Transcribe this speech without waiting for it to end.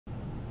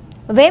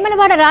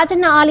వేములవాడ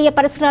రాజన్న ఆలయ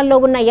పరిసరాల్లో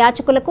ఉన్న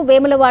యాచకులకు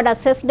వేములవాడ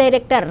సెస్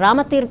డైరెక్టర్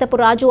రామతీర్థపు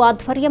రాజు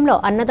ఆధ్వర్యంలో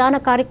అన్నదాన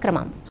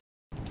కార్యక్రమం.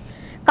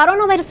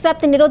 కరోనా వైరస్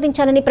వ్యాప్తిని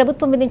నిరోధించాలని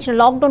ప్రభుత్వం విధించిన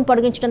లాక్డౌన్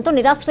పొడిగించడంతో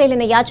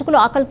నిరాశ్రయులైన యాచకులు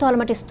ఆకలితో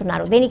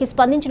అలమటిస్తున్నారు. దీనికి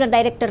స్పందించిన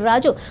డైరెక్టర్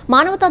రాజు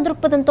మానవతా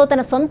దృక్పథంతో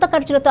తన సొంత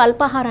ఖర్చులతో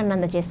అల్పాహారాన్ని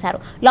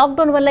అందజేశారు.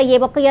 లాక్డౌన్ వల్ల ఏ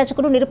ఒక్క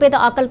యాచకుడు నిరుపేద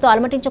ఆకలితో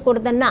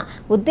అలమటించకూడదన్న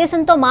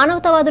ఉద్దేశంతో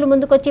మానవతావాదులు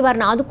ముందుకొచ్చి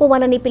వారిని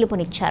ఆదుకోవాలని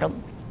పిలుపునిచ్చారు.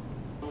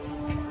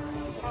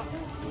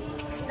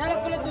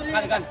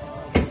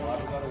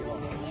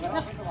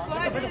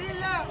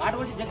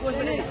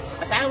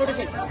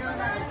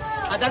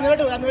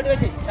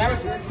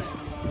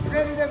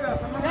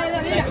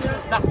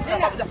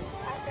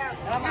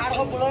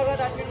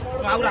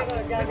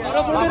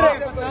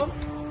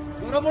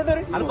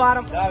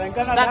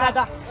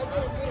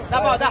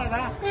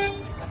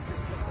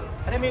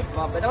 అరే మీ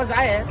పెద్దవాళ్ళు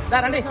సాయే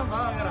రండి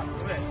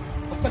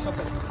ఒక్క